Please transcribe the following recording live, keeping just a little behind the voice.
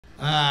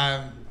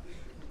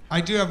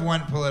I do have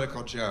one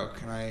political joke.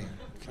 Can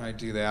I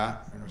do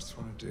that? I just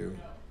want to do.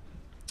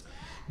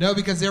 No,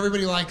 because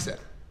everybody likes it.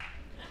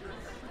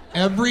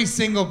 Every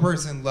single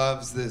person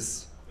loves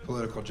this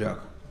political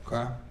joke.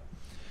 Okay?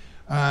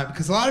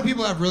 Because a lot of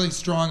people have really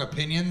strong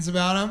opinions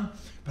about them,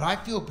 but I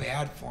feel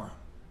bad for them.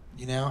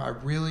 You know, I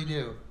really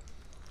do.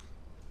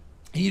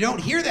 And you don't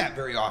hear that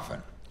very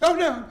often. Oh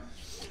no.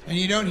 And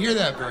you don't hear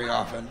that very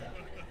often.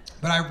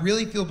 But I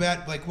really feel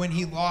bad. Like when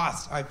he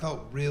lost, I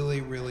felt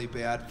really, really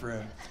bad for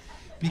him.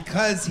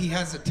 Because he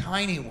has a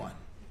tiny one.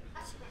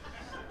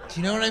 Do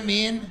you know what I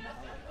mean?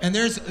 And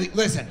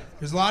listen,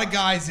 there's a lot of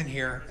guys in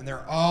here, and there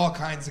are all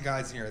kinds of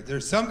guys in here.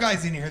 There's some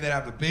guys in here that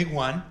have a big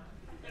one,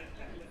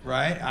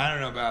 right? I don't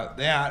know about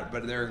that,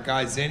 but there are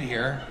guys in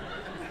here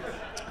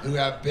who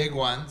have big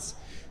ones.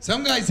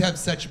 Some guys have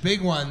such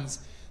big ones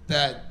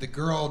that the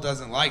girl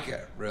doesn't like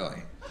it,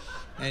 really.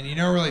 And you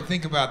don't really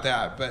think about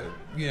that, but,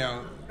 you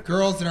know,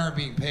 girls that aren't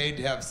being paid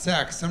to have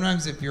sex,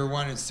 sometimes if your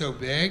one is so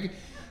big,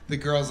 the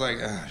girl's like,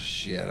 oh,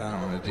 shit, I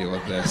don't want to deal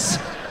with this.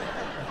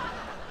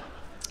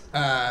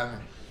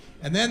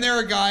 And then there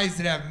are guys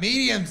that have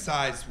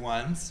medium-sized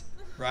ones,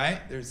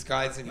 right? There's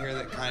guys in here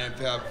that kind of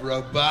have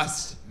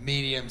robust,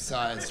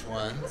 medium-sized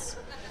ones.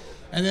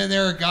 And then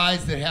there are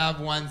guys that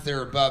have ones that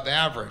are above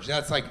average.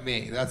 That's like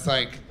me. That's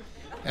like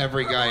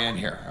every guy in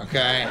here,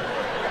 okay?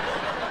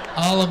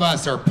 All of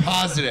us are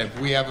positive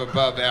we have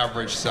above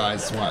average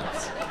sized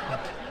ones.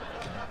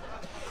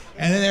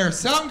 And then there are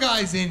some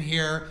guys in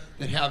here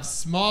that have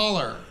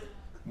smaller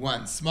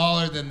ones,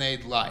 smaller than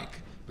they'd like.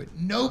 But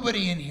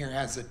nobody in here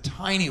has a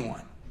tiny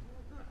one.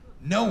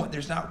 No one.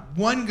 There's not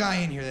one guy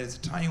in here that has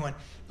a tiny one,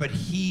 but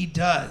he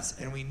does.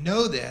 And we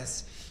know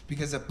this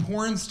because a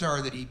porn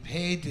star that he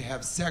paid to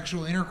have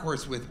sexual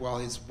intercourse with while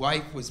his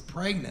wife was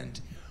pregnant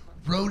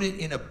wrote it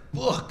in a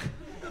book.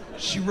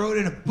 She wrote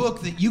in a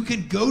book that you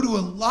can go to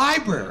a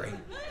library.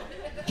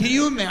 Can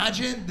you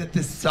imagine that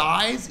the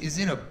size is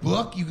in a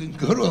book? You can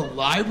go to a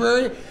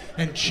library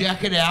and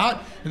check it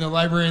out, and the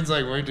librarian's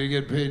like, wait till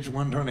you get page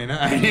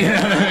 129. You know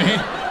what I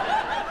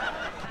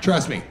mean?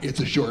 Trust me, it's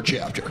a short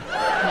chapter.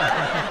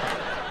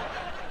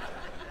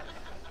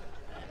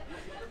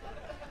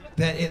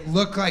 That it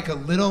looked like a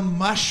little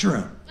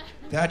mushroom.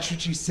 That's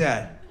what she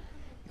said.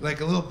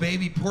 Like a little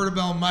baby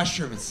portobello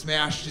mushroom and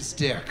smashed his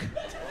dick.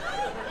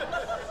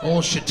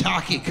 Old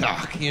shiitake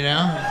cock, you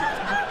know?